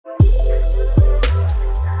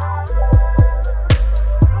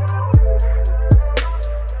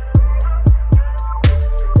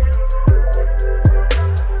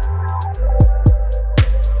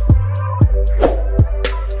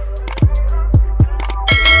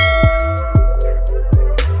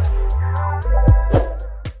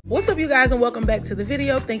you guys, and welcome back to the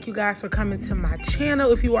video. Thank you guys for coming to my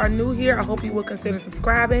channel. If you are new here, I hope you will consider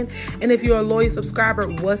subscribing, and if you're a loyal subscriber,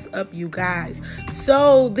 what's up you guys?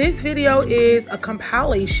 So this video is a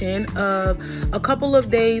compilation of a couple of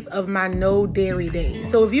days of my no dairy days.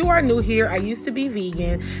 So if you are new here, I used to be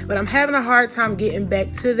vegan, but I'm having a hard time getting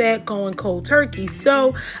back to that, going cold turkey.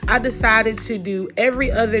 So I decided to do every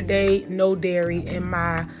other day no dairy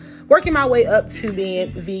and working my way up to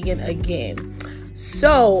being vegan again.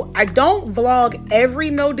 So I don't vlog every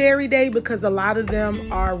no dairy day because a lot of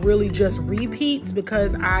them are really just repeats,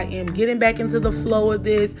 because I am getting back into the flow of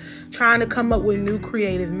this, trying to come up with new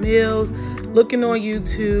creative meals, looking on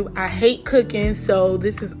YouTube. I hate cooking, so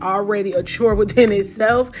this is already a chore within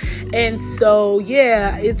itself. And so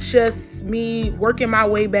yeah, it's just me working my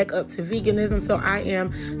way back up to veganism. So I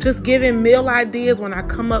am just giving meal ideas when I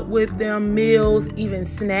come up with them, meals, even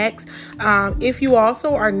snacks. If you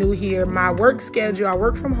also are new here, my work schedule, I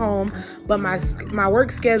work from home, but my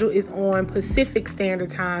work schedule is on Pacific Standard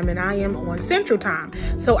Time and I am on Central Time.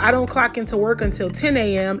 So I don't clock into work until 10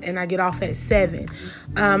 a.m. and I get off at 7.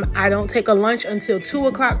 I don't take a lunch until 2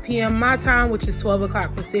 o'clock p.m. my time, which is 12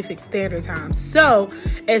 o'clock Pacific Standard Time. So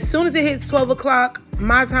as soon as it hits 12 o'clock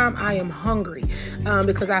my time, I am hungry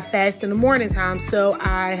because I fast in the morning time. So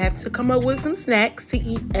I have to come up with some snacks to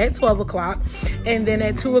eat at 12 o'clock. And then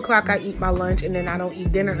at 2 o'clock, I eat my lunch, and then I don't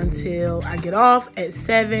eat dinner until I get off at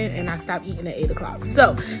 7, and I stop eating at 8 o'clock.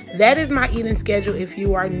 So that is my eating schedule if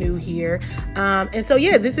you are new here. And so,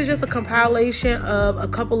 yeah, this is just a compilation of a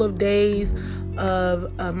couple of days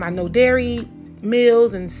of my no dairy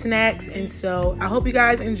meals and snacks. And so I hope you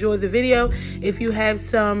guys enjoy the video. If you have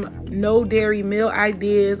some no dairy meal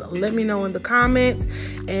ideas, let me know in the comments.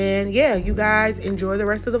 And yeah, you guys enjoy the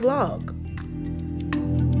rest of the vlog.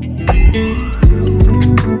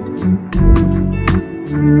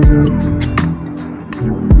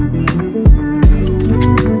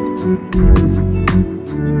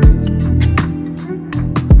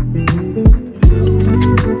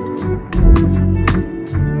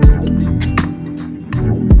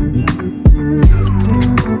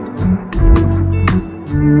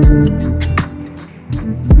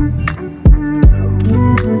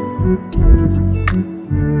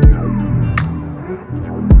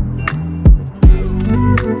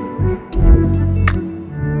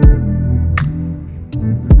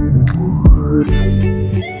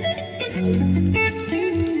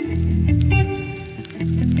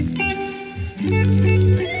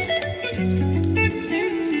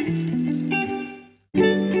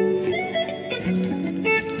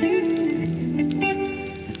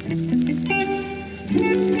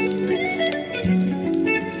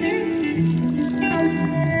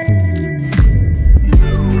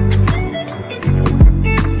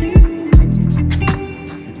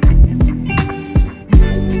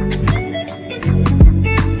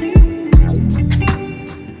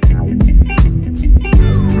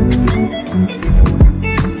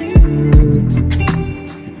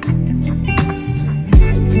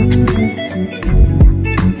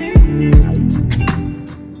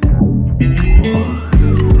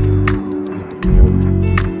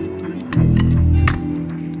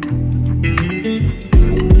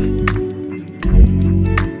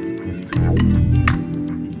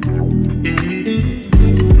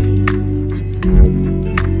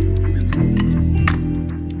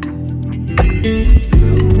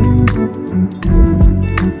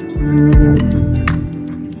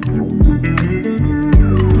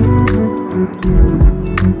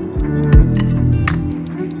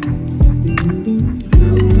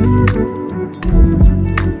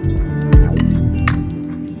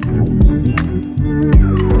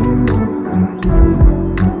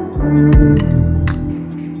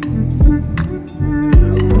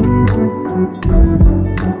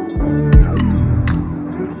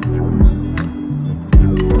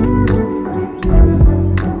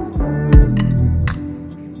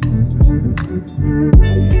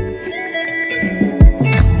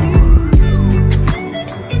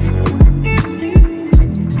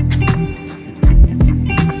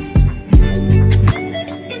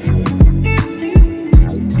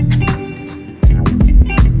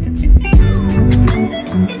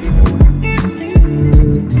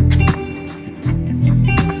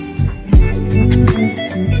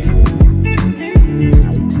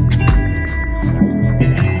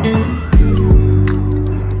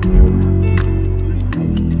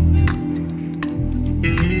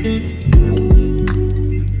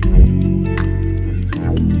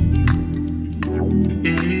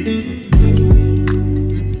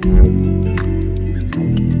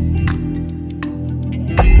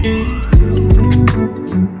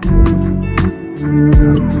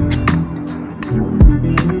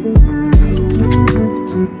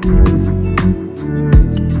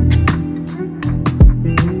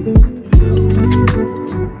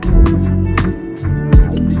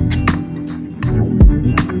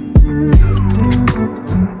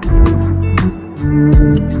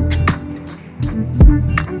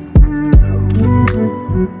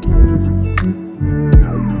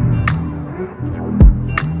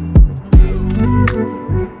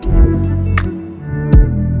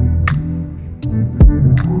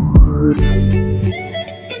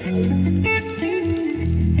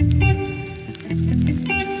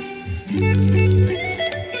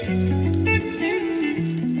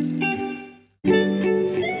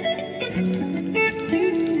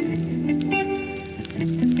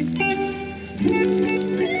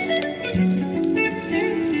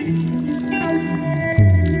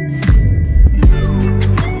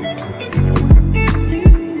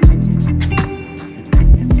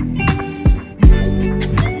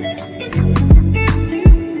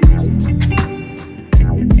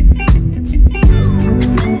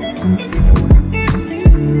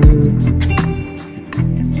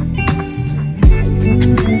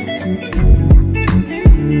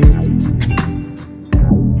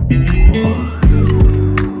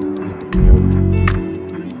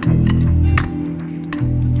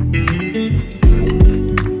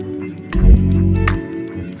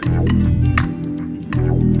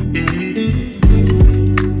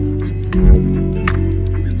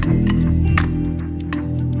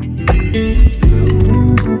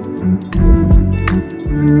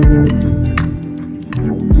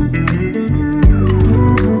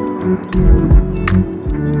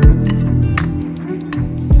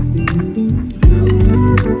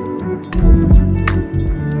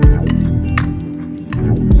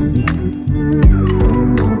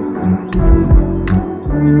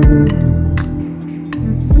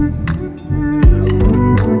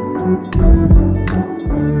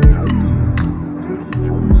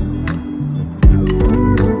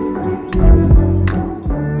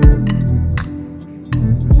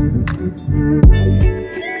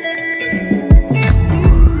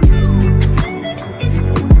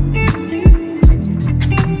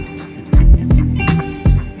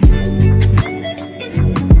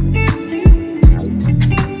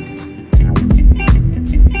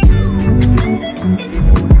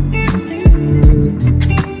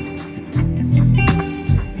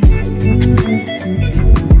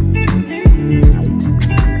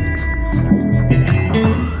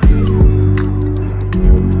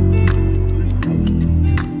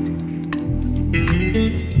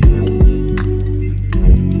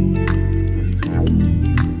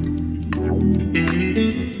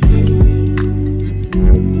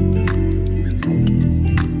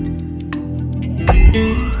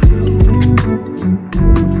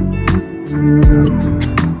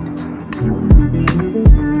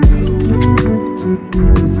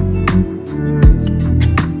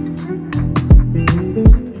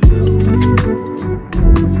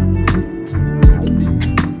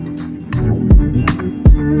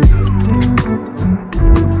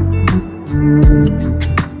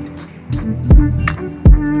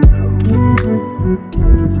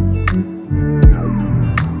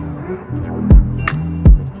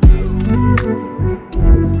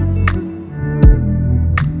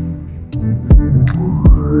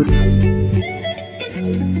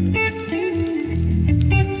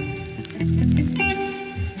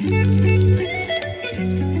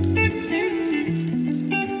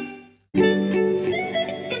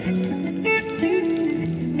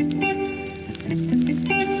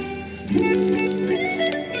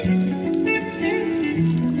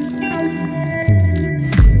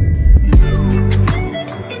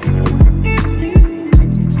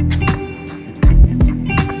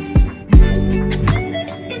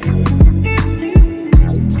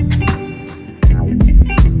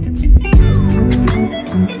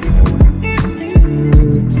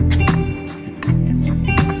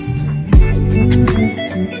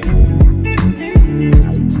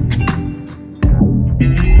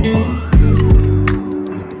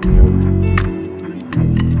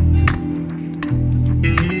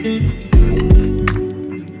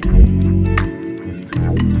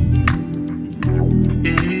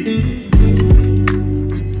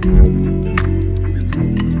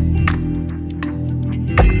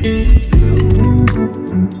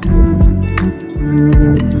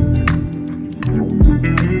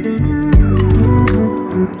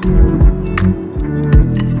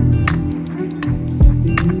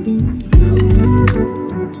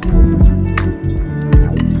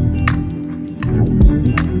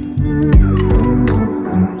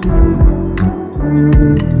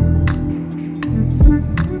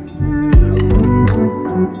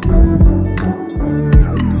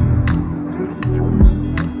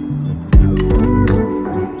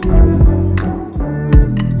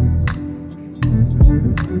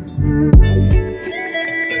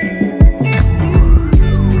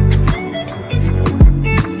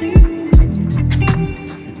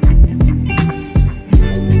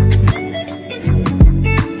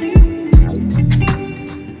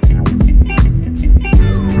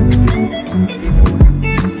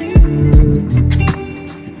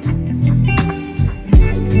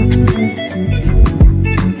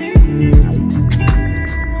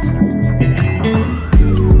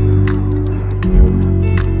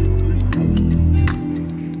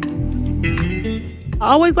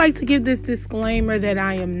 I always like to give this disclaimer that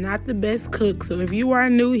I am not the best cook. So if you are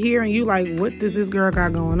new here and you like, what does this girl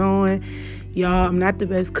got going on? Y'all, I'm not the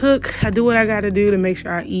best cook. I do what I got to do to make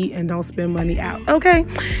sure I eat and don't spend money out. Okay,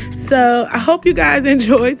 so I hope you guys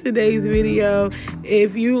enjoyed today's video.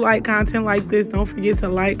 If you like content like this, don't forget to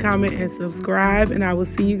like, comment, and subscribe. And I will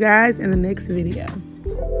see you guys in the next video.